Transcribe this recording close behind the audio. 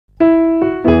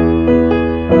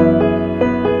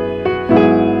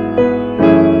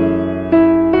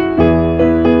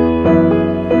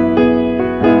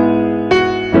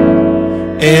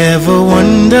Ever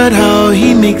wondered how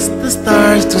he makes the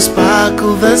stars to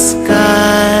sparkle the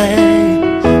sky?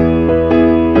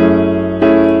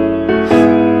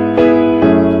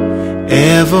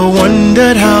 Ever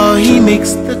wondered how he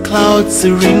makes the clouds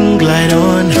serene glide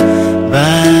on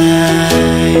by?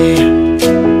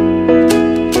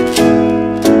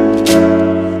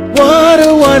 What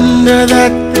a wonder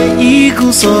that the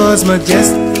eagle soars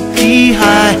majestically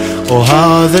high, or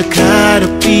how the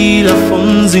caterpillar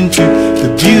forms into the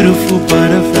beautiful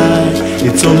butterfly.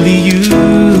 It's only you,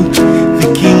 the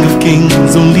King of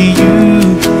Kings. Only you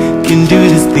can do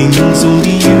these things.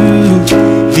 Only you,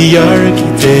 the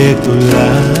architect of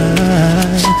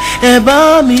life.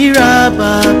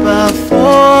 Ebamirababa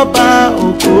foba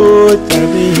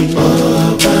okotabe,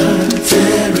 Oba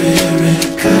terere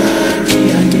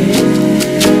kariaye.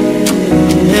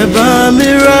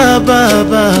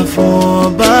 Ebamirababa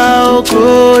foba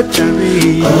okotabe,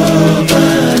 Oba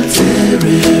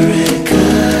terere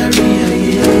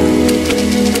kariaye.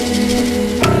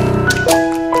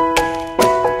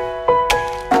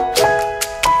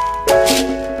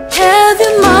 Have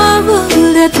you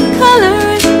marveled at the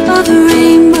colors of the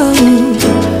rainbow,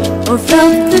 or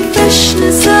felt the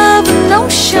freshness of an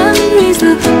ocean breeze,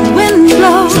 the wind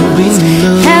blows?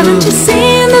 Haven't you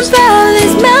seen the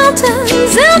valleys,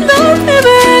 mountains, and the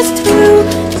rivers too,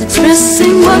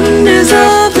 expressing wonders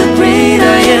of the great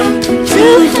I am, to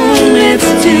whom it's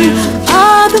due?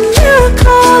 Ah, the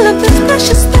miracle of this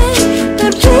precious thing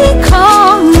that we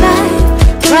call life,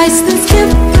 priceless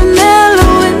gift from Elohim.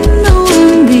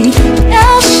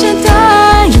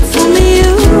 It's only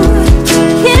you,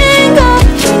 King of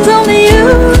Kings. Only you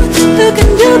who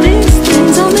can do these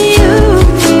things. Only you,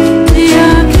 the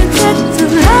architect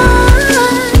of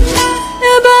life.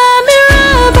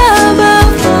 Ebamirababa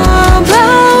foba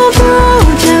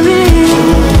okotabe,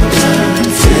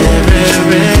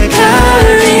 terere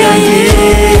kariaye.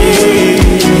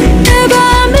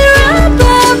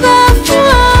 Ebamirababa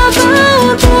foba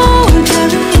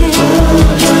okotabe,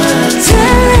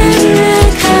 terere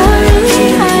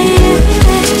kariaye.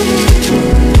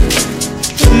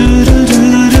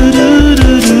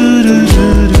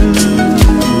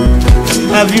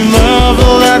 Have you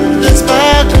marveled at the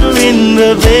sparkle in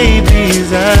the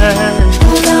baby's eyes?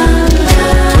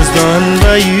 Was done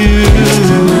by you,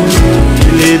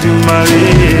 Lady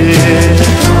Maria.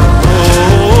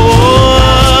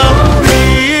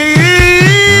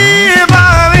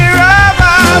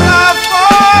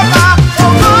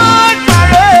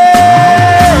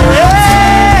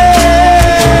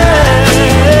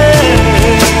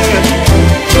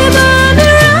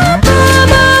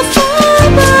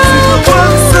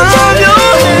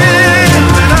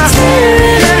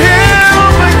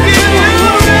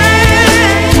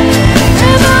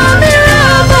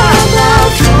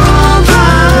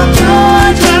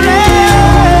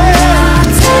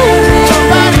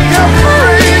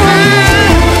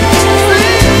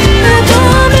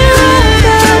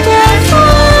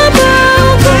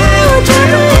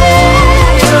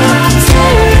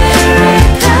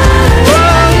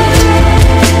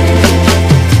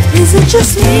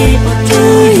 Just me, or do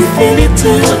you feel it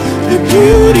too? The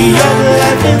beauty of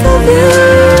life in the view.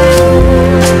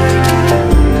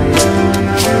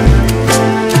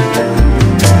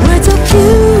 Words of you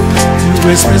To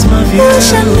express my view,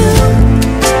 wish I knew,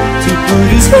 to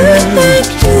put it to thank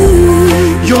you.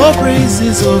 Your praise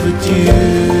is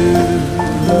overdue.